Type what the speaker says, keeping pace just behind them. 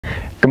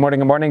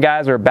Good morning,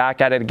 guys. We're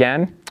back at it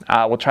again.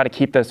 We'll try to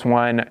keep this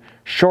one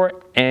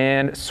short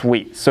and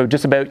sweet. So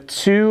just about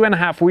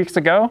 2.5 weeks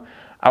ago,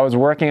 I was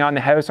working on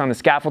the house on the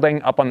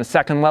scaffolding up on the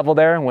second level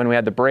there when we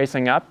had the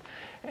bracing up.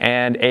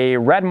 And a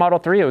red Model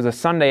 3, it was a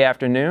Sunday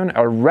afternoon,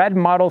 a red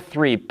Model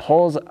 3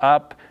 pulls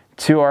up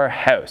to our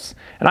house.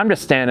 And I'm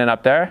just standing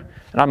up there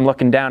and I'm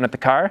looking down at the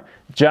car.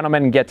 The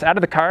gentleman gets out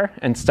of the car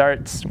and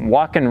starts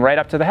walking right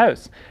up to the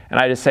house. And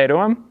I just say to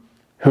him,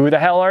 "Who the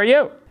hell are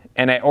you?"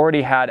 And I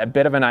already had a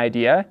bit of an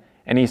idea.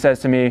 And he says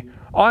to me,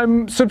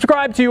 "I'm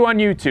subscribed to you on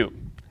YouTube."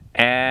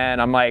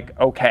 And I'm like,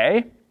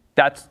 okay,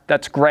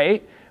 that's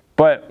great,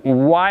 but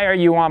why are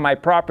you on my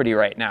property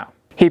right now?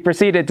 He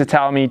proceeded to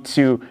tell me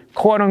to,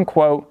 quote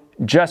unquote,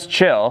 just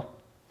chill,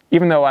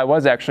 even though I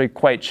was actually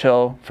quite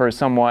chill for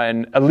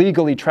someone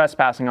illegally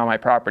trespassing on my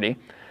property.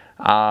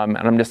 And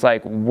I'm just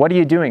like, what are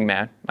you doing,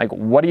 man? Like,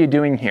 what are you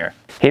doing here?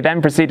 He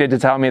then proceeded to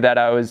tell me that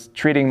I was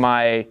treating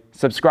my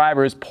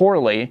subscribers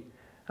poorly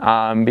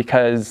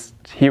because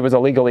he was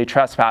illegally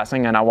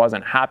trespassing and I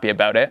wasn't happy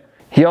about it.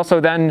 He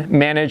also then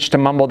managed to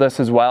mumble this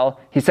as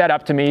well. He said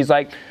up to me, he's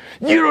like,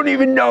 "You don't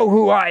even know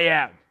who I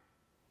am."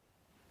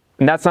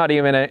 And that's not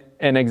even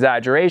an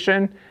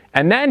exaggeration.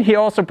 And then he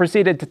also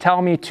proceeded to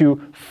tell me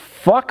to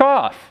fuck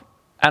off.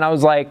 And I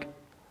was like,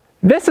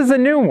 this is a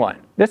new one.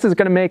 This is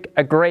gonna make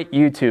a great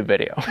YouTube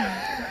video.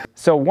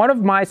 So one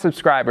of my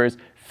subscribers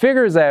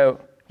figures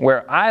out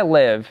where I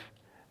live,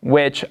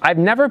 which I've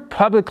never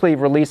publicly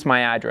released my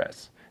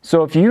address.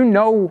 So if you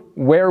know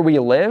where we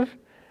live,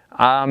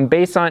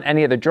 based on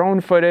any of the drone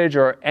footage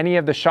or any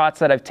of the shots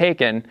that I've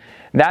taken,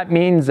 that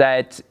means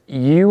that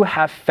you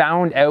have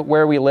found out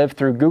where we live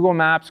through Google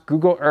Maps,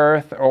 Google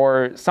Earth,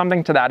 or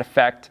something to that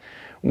effect,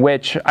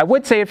 which I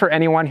would say for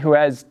anyone who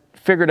has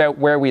figured out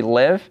where we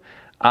live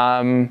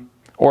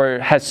or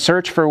has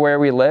searched for where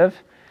we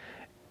live,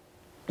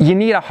 you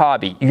need a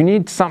hobby. You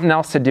need something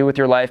else to do with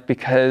your life,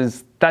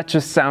 because that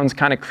just sounds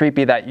kind of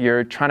creepy that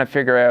you're trying to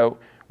figure out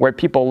where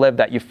people live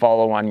that you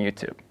follow on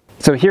YouTube.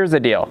 So here's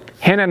the deal.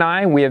 Hannah and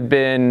I, we have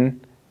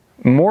been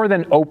more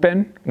than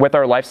open with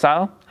our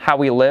lifestyle, how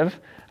we live.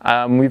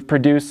 We've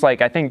produced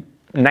I think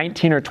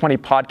 19 or 20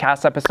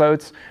 podcast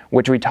episodes,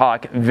 which we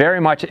talk very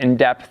much in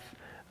depth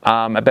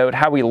about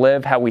how we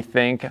live, how we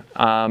think.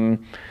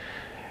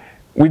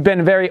 We've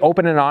been very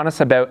open and honest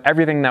about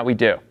everything that we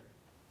do.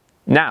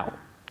 Now,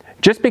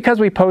 just because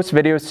we post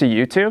videos to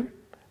YouTube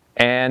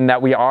and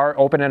that we are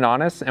open and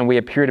honest and we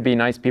appear to be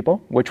nice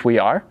people, which we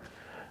are,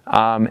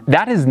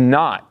 that is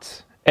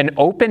not an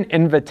open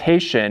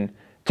invitation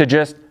to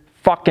just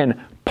fucking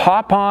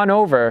pop on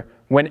over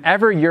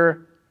whenever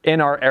you're in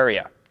our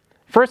area.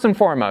 First and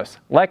foremost,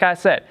 like I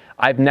said,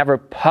 I've never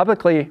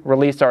publicly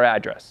released our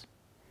address.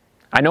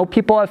 I know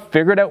people have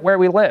figured out where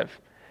we live,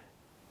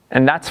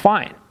 and that's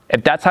fine.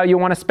 If that's how you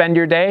want to spend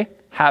your day,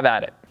 have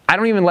at it. I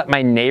don't even let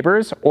my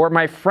neighbors or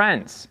my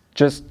friends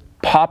just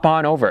pop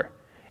on over.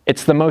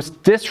 It's the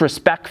most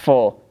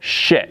disrespectful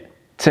shit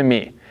to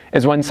me,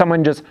 is when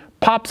someone just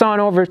pops on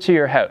over to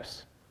your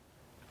house,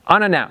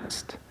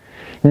 unannounced.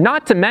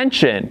 Not to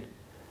mention,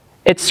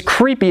 it's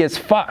creepy as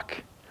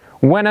fuck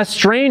when a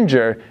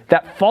stranger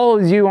that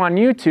follows you on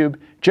YouTube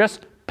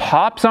just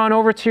pops on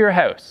over to your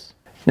house.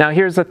 Now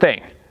here's the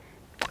thing.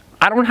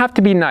 I don't have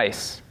to be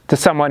nice to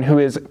someone who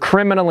is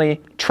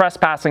criminally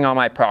trespassing on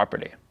my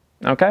property,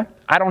 okay?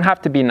 I don't have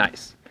to be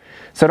nice.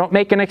 So don't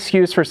make an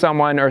excuse for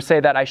someone or say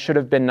that I should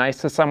have been nice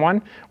to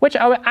someone, which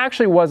I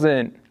actually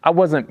wasn't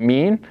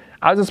mean.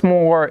 I was just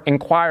more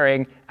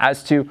inquiring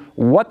as to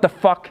what the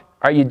fuck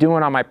are you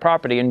doing on my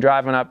property and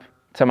driving up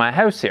to my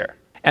house here.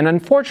 And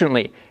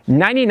unfortunately,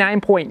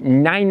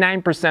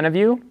 99.99% of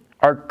you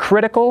are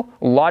critical,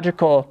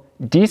 logical,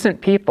 decent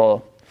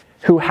people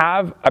who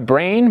have a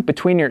brain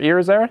between your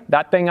ears there,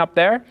 that thing up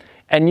there,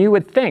 and you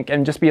would think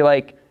and just be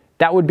like,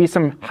 that would be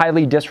some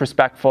highly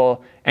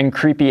disrespectful and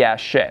creepy ass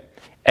shit.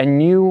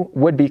 And you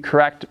would be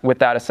correct with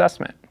that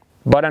assessment.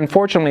 But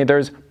unfortunately,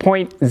 there's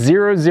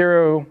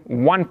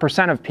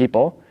 0.001% of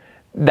people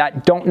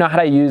that don't know how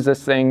to use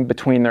this thing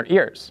between their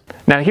ears.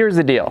 Now here's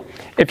the deal.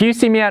 If you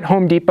see me at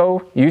Home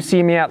Depot, you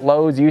see me at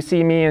Lowe's, you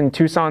see me in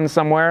Tucson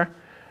somewhere,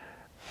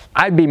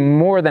 I'd be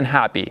more than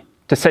happy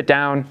to sit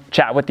down,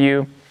 chat with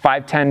you,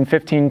 5, 10,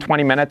 15,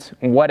 20 minutes,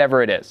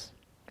 whatever it is,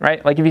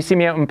 right? Like if you see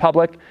me out in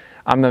public,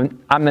 I'm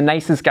the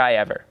nicest guy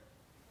ever.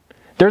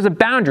 There's a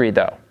boundary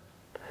though.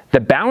 The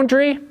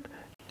boundary,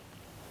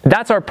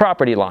 that's our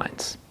property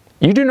lines.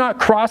 You do not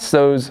cross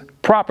those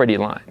property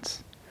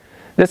lines.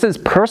 This is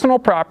personal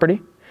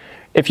property.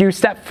 If you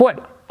step foot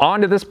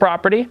onto this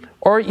property,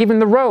 or even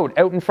the road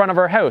out in front of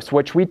our house,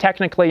 which we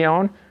technically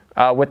own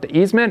with the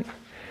easement,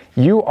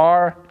 you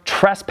are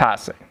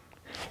trespassing.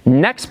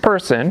 Next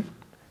person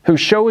who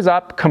shows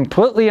up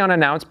completely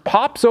unannounced,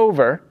 pops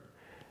over,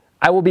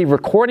 I will be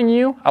recording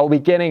you, I will be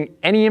getting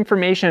any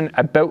information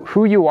about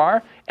who you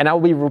are, and I will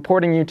be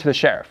reporting you to the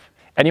sheriff.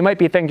 And you might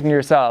be thinking to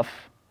yourself,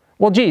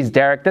 well, geez,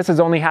 Derek, this has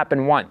only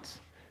happened once.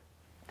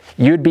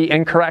 You'd be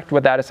incorrect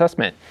with that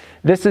assessment.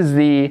 This is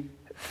the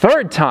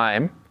third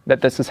time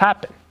that this has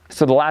happened.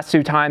 So the last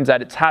 2 times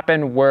that it's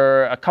happened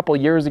were a couple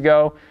years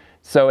ago.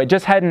 So it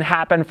just hadn't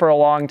happened for a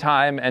long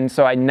time, and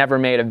so I never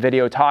made a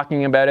video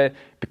talking about it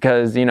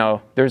because, you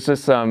know, there's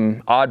just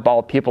some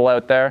oddball people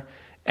out there,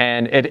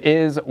 and it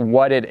is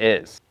what it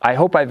is. I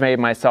hope I've made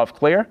myself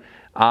clear.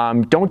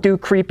 Don't do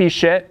creepy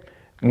shit.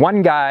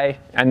 One guy,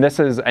 and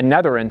this is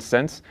another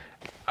instance,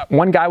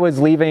 one guy was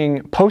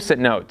leaving Post-it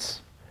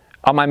notes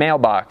on my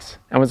mailbox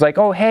and was like,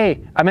 oh,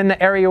 hey, I'm in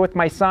the area with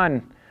my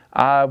son.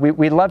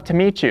 We'd love to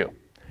meet you.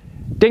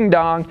 Ding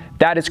dong,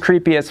 that is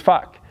creepy as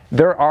fuck.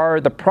 There are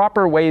the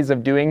proper ways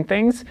of doing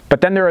things, but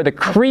then there are the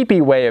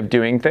creepy way of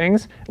doing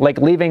things, like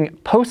leaving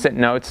Post-it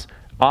notes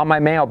on my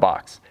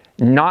mailbox.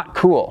 Not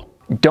cool.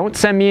 Don't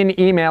send me an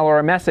email or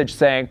a message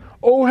saying,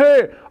 oh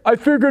hey, I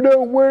figured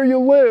out where you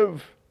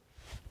live.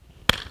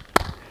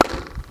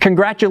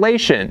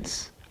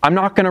 Congratulations. I'm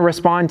not gonna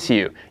respond to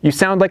you. You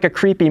sound like a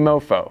creepy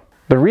mofo.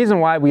 The reason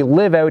why we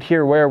live out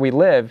here where we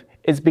live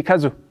is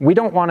because we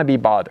don't wanna be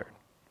bothered.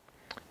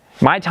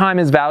 My time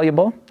is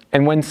valuable.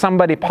 And when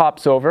somebody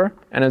pops over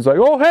and is like,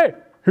 oh, hey,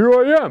 here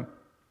I am.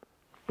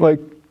 Like,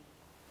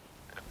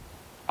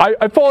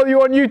 I follow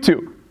you on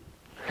YouTube.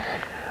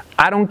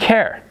 I don't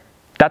care.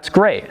 That's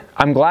great.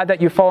 I'm glad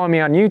that you follow me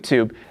on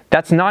YouTube.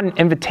 That's not an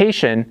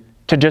invitation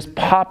to just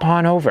pop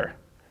on over.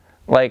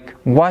 Like,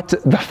 what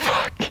the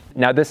fuck?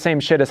 Now, this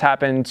same shit has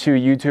happened to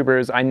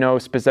YouTubers I know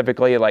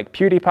specifically, like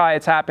PewDiePie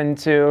it's happened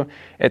to.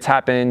 It's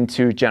happened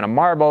to Jenna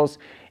Marbles.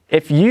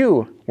 If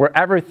you were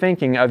ever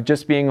thinking of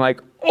just being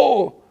like,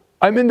 oh,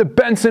 I'm in the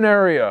Benson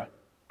area.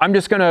 I'm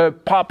just gonna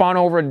pop on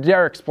over to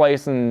Derek's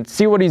place and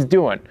see what he's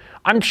doing.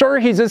 I'm sure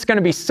he's just gonna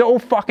be so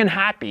fucking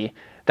happy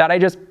that I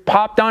just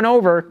popped on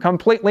over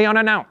completely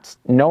unannounced.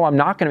 No, I'm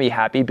not gonna be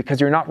happy because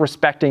you're not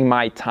respecting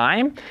my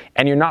time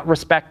and you're not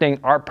respecting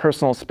our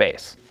personal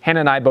space.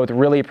 Hannah and I both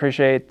really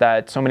appreciate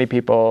that so many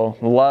people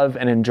love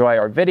and enjoy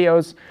our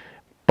videos,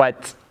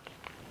 but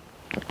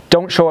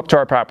don't show up to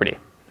our property.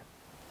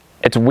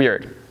 It's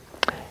weird.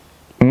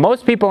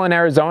 Most people in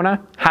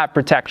Arizona have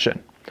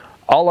protection.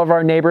 All of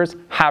our neighbors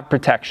have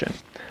protection.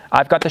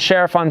 I've got the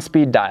sheriff on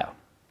speed dial.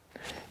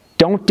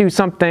 Don't do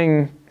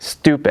something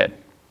stupid,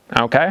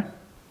 okay?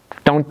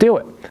 Don't do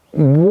it.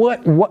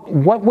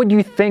 What would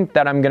you think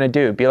that I'm gonna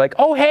do? Be like,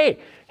 oh, hey,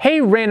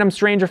 random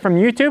stranger from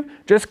YouTube,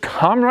 just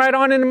come right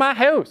on into my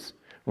house.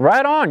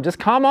 Right on, just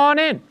come on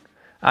in.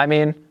 I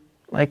mean,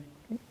 like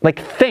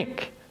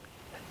think.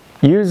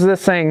 Use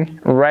this thing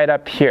right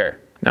up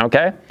here,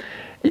 okay?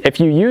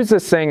 If you use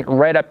this thing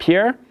right up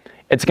here,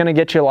 it's gonna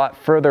get you a lot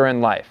further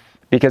in life.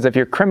 Because if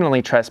you're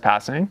criminally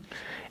trespassing,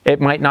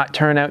 it might not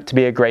turn out to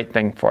be a great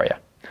thing for you.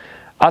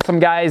 Awesome,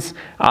 guys.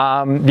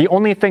 The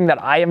only thing that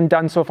I haven't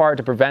done so far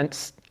to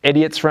prevent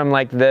idiots from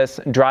like this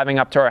driving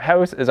up to our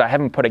house is I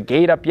haven't put a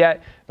gate up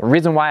yet. The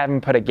reason why I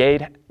haven't put a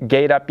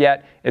gate up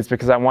yet is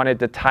because I wanted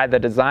to tie the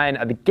design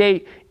of the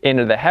gate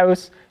into the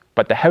house,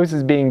 but the house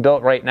is being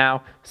built right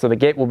now, so the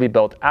gate will be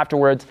built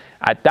afterwards.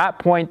 At that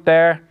point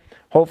there,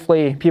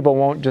 hopefully people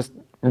won't just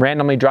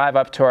randomly drive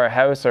up to our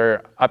house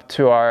or up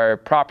to our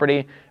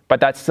property, but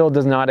that still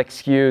does not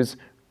excuse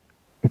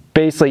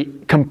basically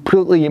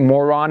completely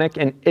moronic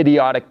and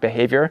idiotic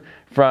behavior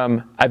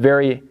from a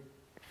very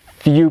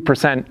few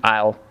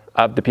percentile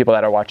of the people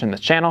that are watching this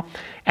channel.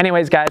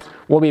 Anyways, guys,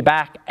 we'll be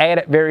back at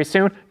it very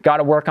soon. Got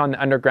to work on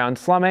the underground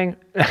plumbing,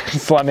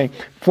 and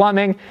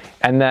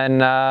then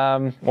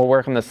we'll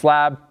work on the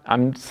slab.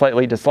 I'm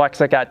slightly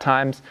dyslexic at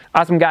times.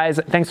 Awesome, guys.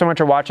 Thanks so much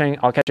for watching.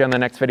 I'll catch you on the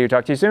next video.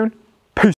 Talk to you soon.